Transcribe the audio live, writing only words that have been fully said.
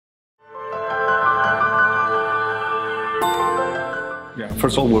Yeah,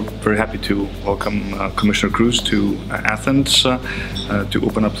 first of all, we're very happy to welcome Commissioner Kroes to Athens to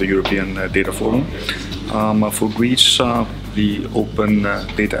open up the European Data Forum. For Greece, the open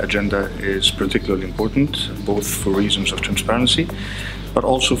data agenda is particularly important, both for reasons of transparency, but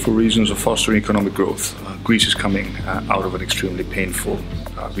also for reasons of fostering economic growth. Greece is coming out of an extremely painful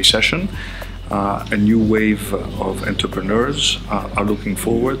recession. A new wave of entrepreneurs are looking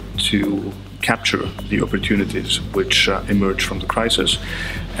forward to capture the opportunities which emerge from the crisis.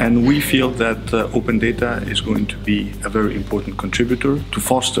 And we feel that open data is going to be a very important contributor to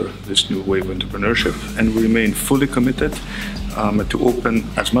foster this new wave of entrepreneurship, and we remain fully committed to open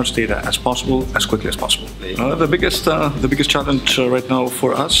as much data as possible, as quickly as possible. The biggest challenge right now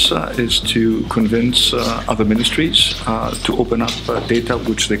for us is to convince other ministries to open up data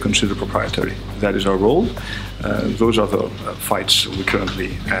which they consider proprietary. That is our role. Those are the fights we currently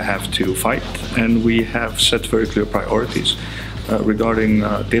have to fight, and we have set very clear priorities regarding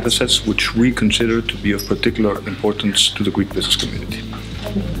data sets which we consider to be of particular importance to the Greek business community.